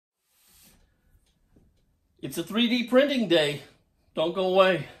It's a 3D printing day. Don't go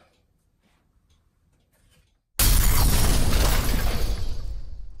away.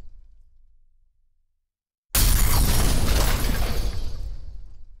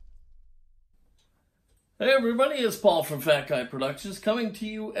 Hey everybody, it's Paul from Fat Guy Productions, coming to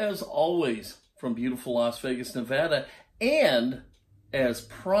you as always from beautiful Las Vegas, Nevada, and as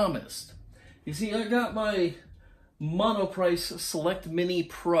promised. You see, I got my Monoprice Select Mini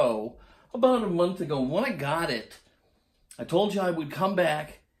Pro about a month ago. When I got it, I told you I would come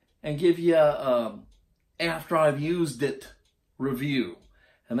back and give you a after I've used it review.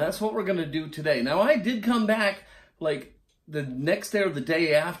 And that's what we're going to do today. Now, I did come back like the next day or the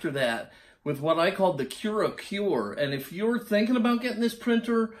day after that with what I called the Cura Cure. And if you're thinking about getting this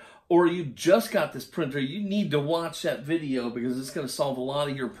printer or you just got this printer, you need to watch that video because it's going to solve a lot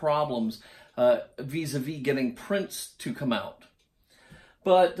of your problems vis-a-vis getting prints to come out.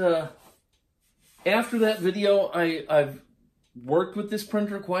 But after that video, I've worked with this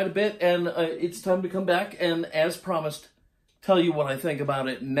printer quite a bit, and it's time to come back and, as promised, tell you what I think about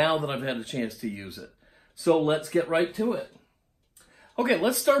it now that I've had a chance to use it. So let's get right to it. Okay,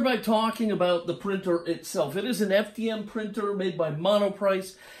 let's start by talking about the printer itself. It is an FDM printer made by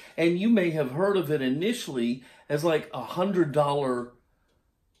Monoprice, and you may have heard of it initially as like a $100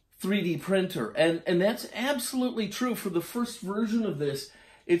 3D printer. And that's absolutely true. For the first version of this,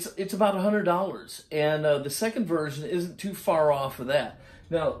 it's about $100, and the second version isn't too far off of that.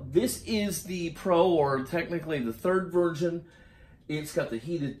 Now, this is the Pro, or technically the third version. It's got the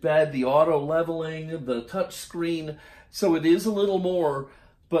heated bed, the auto leveling, the touch screen, so it is a little more,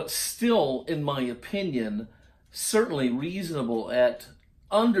 but still, in my opinion, certainly reasonable at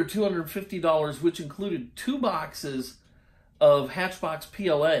under $250, which included 2 boxes of Hatchbox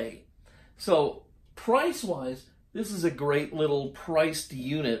PLA. So, price-wise, this is a great little priced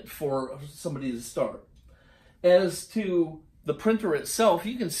unit for somebody to start. As to the printer itself,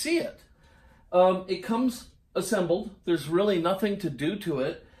 you can see it. It comes assembled. There's really nothing to do to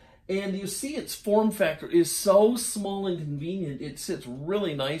it. And you see its form factor is so small and convenient. It sits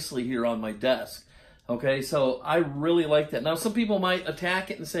really nicely here on my desk. Okay, so I really like that. Now, some people might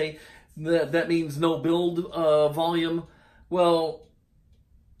attack it and say that means no build volume. Well,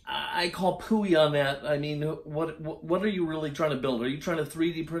 I call pooey on that. I mean, what are you really trying to build? Are you trying to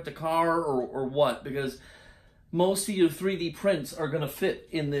 3D print a car or what? Because most of your 3D prints are going to fit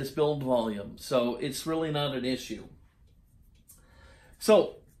in this build volume. So it's really not an issue.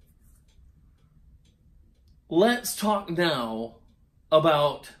 So let's talk now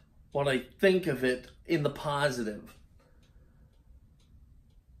about what I think of it in the positive.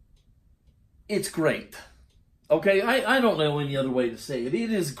 It's great. Okay, I don't know any other way to say it.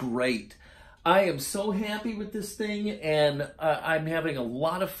 It is great. I am so happy with this thing, and I'm having a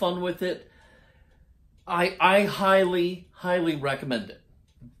lot of fun with it. I highly, highly recommend it.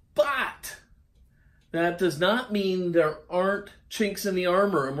 But that does not mean there aren't chinks in the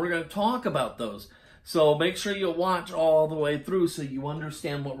armor, and we're going to talk about those. So make sure you watch all the way through so you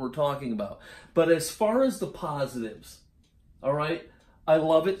understand what we're talking about. But as far as the positives, all right, I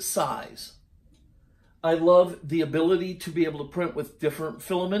love its size. I love the ability to be able to print with different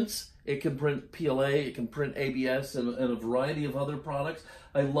filaments. It can print PLA, it can print ABS, and a variety of other products.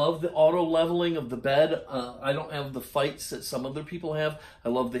 I love the auto leveling of the bed. I don't have the fights that some other people have. I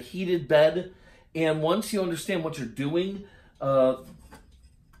love the heated bed. And once you understand what you're doing,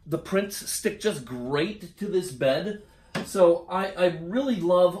 the prints stick just great to this bed. So I really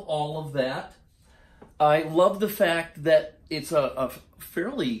love all of that. I love the fact that it's a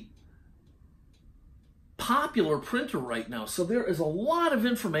fairly popular printer right now. So there is a lot of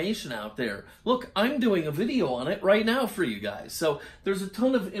information out there. Look, I'm doing a video on it right now for you guys. So there's a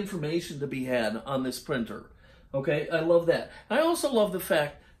ton of information to be had on this printer. Okay, I love that. I also love the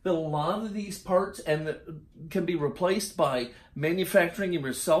fact that a lot of these parts can be replaced by manufacturing them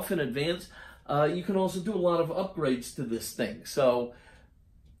yourself in advance. You can also do a lot of upgrades to this thing. So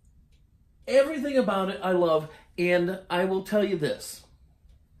everything about it I love, and I will tell you this.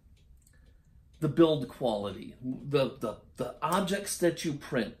 The build quality, the objects that you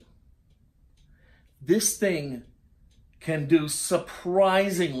print. This thing can do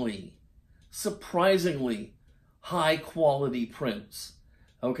surprisingly high quality prints.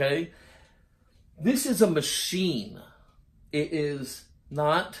 Okay? This is a machine. It is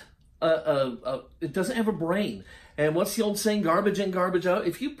not it doesn't have a brain. And what's the old saying, garbage in, garbage out?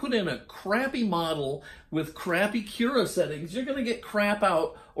 If you put in a crappy model with crappy Cura settings, you're going to get crap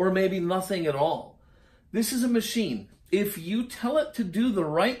out or maybe nothing at all. This is a machine. If you tell it to do the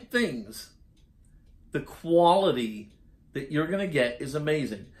right things, the quality that you're going to get is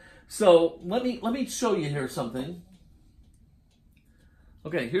amazing. So let me show you here something.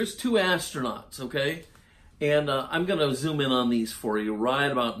 Okay, here's two astronauts, okay? And I'm going to zoom in on these for you right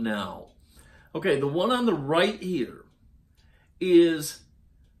about now. Okay, the one on the right here is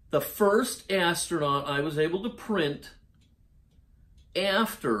the first astronaut I was able to print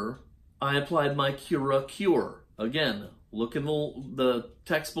after I applied my Cura Cure. Again, look in the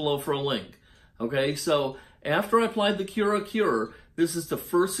text below for a link. Okay, so after I applied the Cura Cure, this is the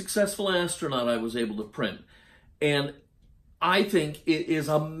first successful astronaut I was able to print. And I think it is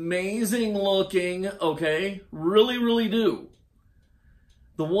amazing looking, okay? Really, really do.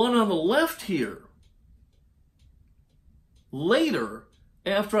 The one on the left here, later,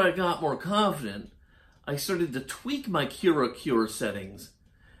 after I got more confident, I started to tweak my Cura Cure settings,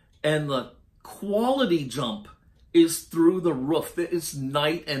 and the quality jump is through the roof. It's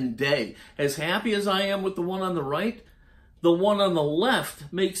night and day. As happy as I am with the one on the right, the one on the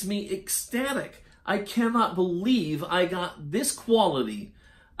left makes me ecstatic. I cannot believe I got this quality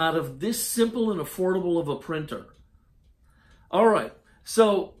out of this simple and affordable of a printer. All right,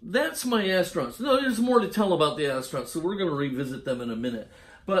 so that's my astronauts. No, there's more to tell about the astronauts, so we're going to revisit them in a minute.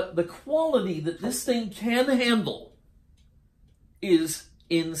 But the quality that this thing can handle is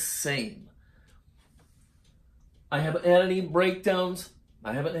insane. I haven't had any breakdowns.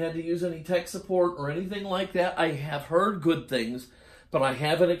 I haven't had to use any tech support or anything like that. I have heard good things, but I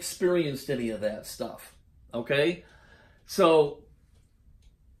haven't experienced any of that stuff, okay? So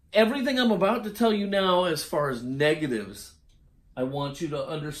everything I'm about to tell you now as far as negatives, I want you to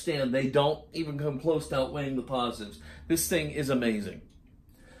understand they don't even come close to outweighing the positives. This thing is amazing.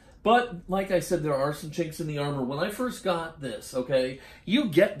 But like I said, there are some chinks in the armor. When I first got this, okay, you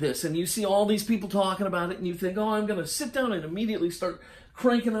get this and you see all these people talking about it and you think, oh, I'm going to sit down and immediately start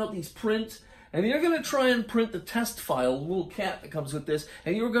cranking out these prints. And you're going to try and print the test file, the little cat that comes with this,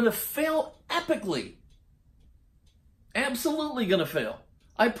 and you're going to fail epically. Absolutely going to fail.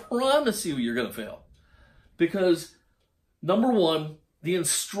 I promise you you're going to fail. Because, number one, the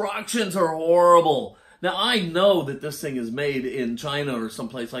instructions are horrible. Now, I know that this thing is made in China or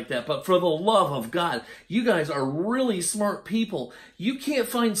someplace like that, but for the love of God, you guys are really smart people. You can't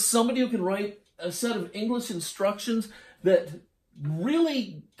find somebody who can write a set of English instructions that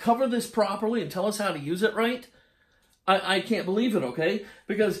really cover this properly and tell us how to use it right? I can't believe it, okay?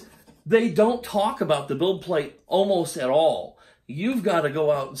 Because they don't talk about the build plate almost at all. You've got to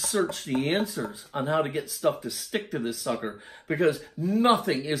go out and search the answers on how to get stuff to stick to this sucker, because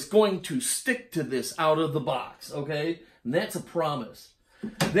nothing is going to stick to this out of the box, okay? And that's a promise.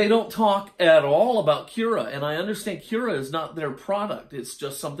 They don't talk at all about Cura, and I understand Cura is not their product. It's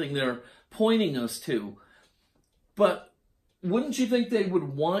just something they're pointing us to. But wouldn't you think they would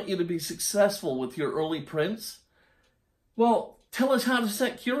want you to be successful with your early prints? Well, tell us how to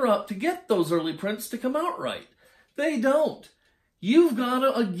set Cura up to get those early prints to come out right. They don't. You've got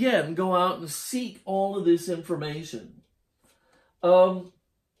to, again, go out and seek all of this information. The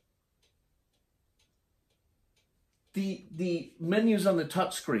menus on the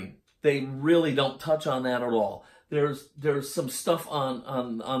touchscreen, they really don't touch on that at all. There's some stuff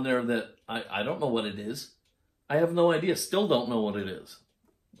on there that I don't know what it is. I have no idea. Still don't know what it is.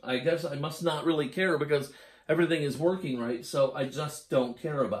 I guess I must not really care because everything is working right, so I just don't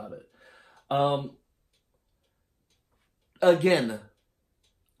care about it. Again,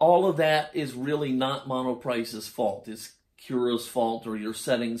 all of that is really not Monoprice's fault. It's Cura's fault or your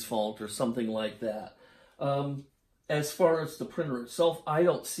settings fault or something like that. As far as the printer itself, I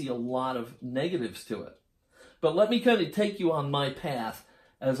don't see a lot of negatives to it. But let me kind of take you on my path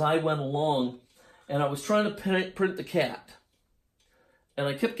as I went along, and I was trying to print the cat. And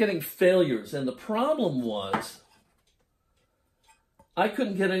I kept getting failures, and the problem was I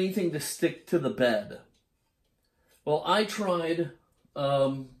couldn't get anything to stick to the bed. Well, I tried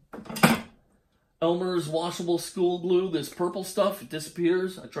Elmer's washable school glue, this purple stuff, it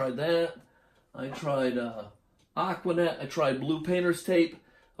disappears. I tried that. I tried Aquanet. I tried blue painter's tape.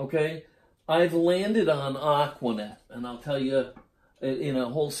 Okay, I've landed on Aquanet, and I'll tell you in a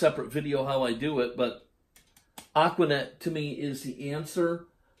whole separate video how I do it, but Aquanet to me is the answer,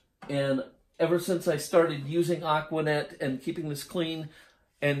 and ever since I started using Aquanet and keeping this clean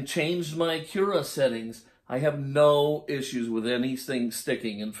and changed my Cura settings, I have no issues with anything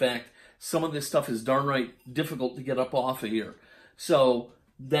sticking. In fact, some of this stuff is darn right difficult to get up off of here. So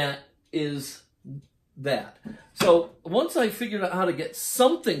that is that. So once I figured out how to get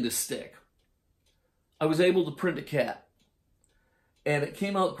something to stick, I was able to print a cat. And it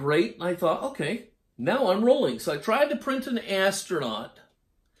came out great, and I thought, okay, now I'm rolling. So I tried to print an astronaut,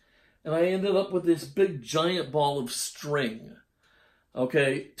 and I ended up with this big giant ball of string.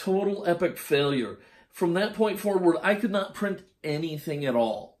 Okay, total epic failure. From that point forward, I could not print anything at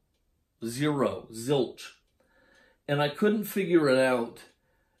all. Zero, zilch. And I couldn't figure it out.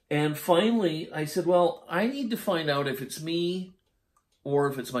 And finally, I said, well, I need to find out if it's me or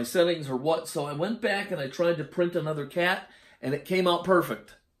if it's my settings or what. So I went back and I tried to print another cat, and it came out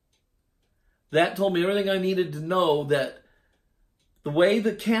perfect. That told me everything I needed to know, that the way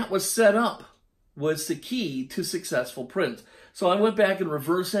the cat was set up was the key to successful prints. So I went back and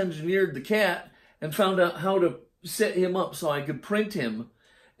reverse engineered the cat and found out how to set him up so I could print him,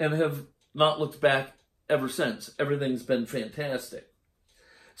 and have not looked back ever since. Everything's been fantastic.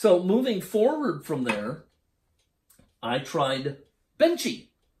 So moving forward from there, I tried Benchy.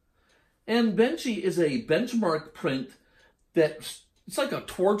 And Benchy is a benchmark print that it's like a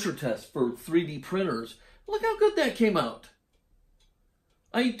torture test for 3D printers. Look how good that came out.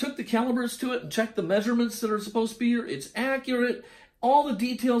 I took the calibers to it and checked the measurements that are supposed to be here. It's accurate. All the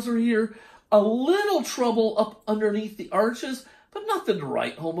details are here. A little trouble up underneath the arches, but nothing to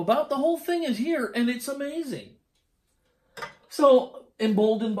write home about. The whole thing is here, and it's amazing. So,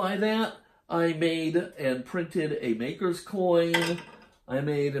 emboldened by that, I made and printed a maker's coin. I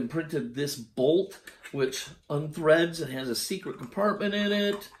made and printed this bolt, which unthreads and has a secret compartment in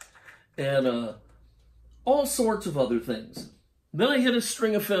it, and all sorts of other things. Then I hit a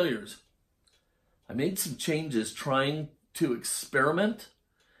string of failures. I made some changes trying to experiment,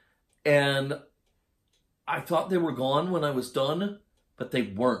 and I thought they were gone when I was done, but they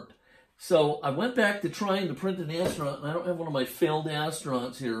weren't. So I went back to trying to print an astronaut, and I don't have one of my failed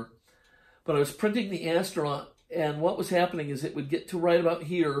astronauts here, but I was printing the astronaut, and what was happening is it would get to right about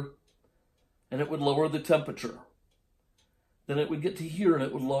here, and it would lower the temperature. Then it would get to here, and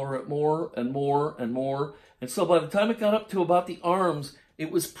it would lower it more and more and more. And so by the time it got up to about the arms,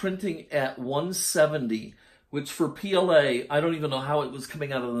 it was printing at 170, which for PLA, I don't even know how it was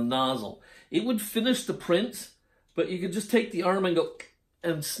coming out of the nozzle. It would finish the print, but you could just take the arm and go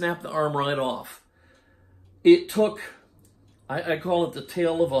and snap the arm right off. It took, I call it the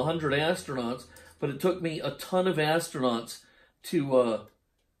tale of 100 astronauts, but it took me a ton of astronauts to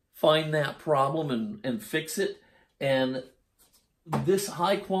find that problem and fix it. And this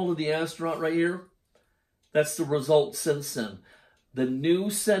high quality astronaut right here, that's the result since then. The new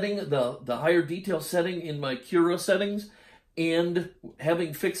setting, the higher detail setting in my Cura settings, and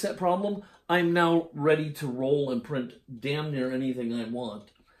having fixed that problem, I'm now ready to roll and print damn near anything I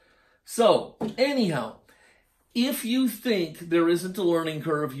want. So, anyhow, if you think there isn't a learning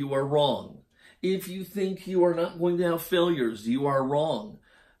curve, you are wrong. If you think you are not going to have failures, you are wrong.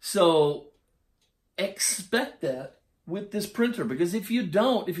 So, expect that with this printer, because if you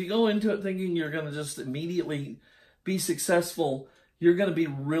don't, if you go into it thinking you're going to just immediately be successful, you're going to be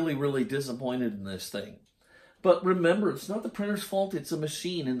really, really disappointed in this thing. But remember, it's not the printer's fault, it's a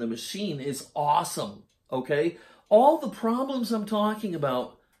machine, and the machine is awesome, okay? All the problems I'm talking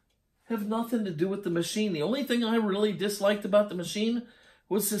about have nothing to do with the machine. The only thing I really disliked about the machine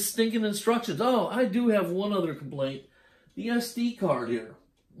was the stinking instructions. Oh, I do have one other complaint. The SD card here,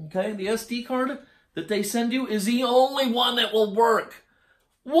 okay? The SD card that they send you is the only one that will work.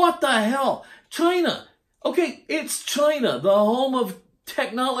 What the hell? China. Okay, it's China, the home of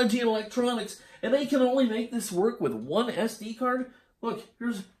technology and electronics, and they can only make this work with one SD card? Look,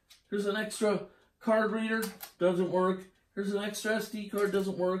 here's an extra card reader, doesn't work. Here's an extra SD card,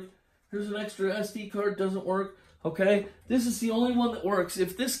 doesn't work. Here's an extra SD card, doesn't work. Okay, this is the only one that works.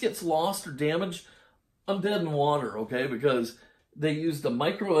 If this gets lost or damaged, I'm dead in water, okay? Because they use the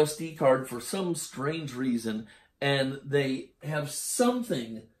micro SD card for some strange reason, and they have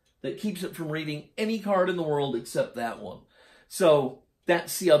something that keeps it from reading any card in the world except that one. So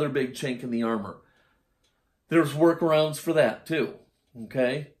that's the other big chink in the armor. There's workarounds for that too,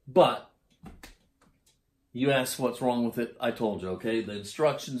 okay? But you asked what's wrong with it, I told you, okay? The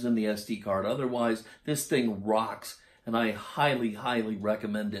instructions in the SD card. Otherwise, this thing rocks, and I highly, highly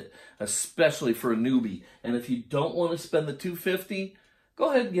recommend it, especially for a newbie. And if you don't want to spend the $250, go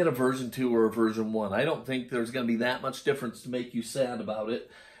ahead and get a version 2 or a version 1. I don't think there's going to be that much difference to make you sad about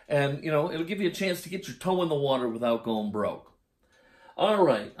it. And, you know, it'll give you a chance to get your toe in the water without going broke. All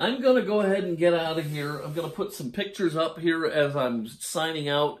right, I'm going to go ahead and get out of here. I'm going to put some pictures up here as I'm signing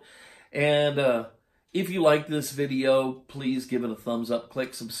out. And if you like this video, please give it a thumbs up,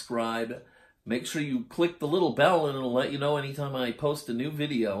 click subscribe. Make sure you click the little bell and it'll let you know anytime I post a new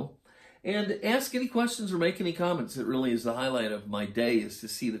video. And ask any questions or make any comments. It really is the highlight of my day, is to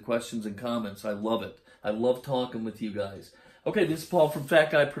see the questions and comments. I love it. I love talking with you guys. Okay, this is Paul from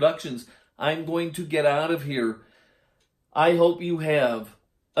Fat Guy Productions. I'm going to get out of here. I hope you have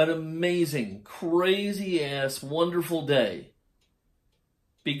an amazing, crazy-ass, wonderful day.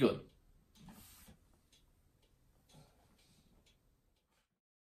 Be good.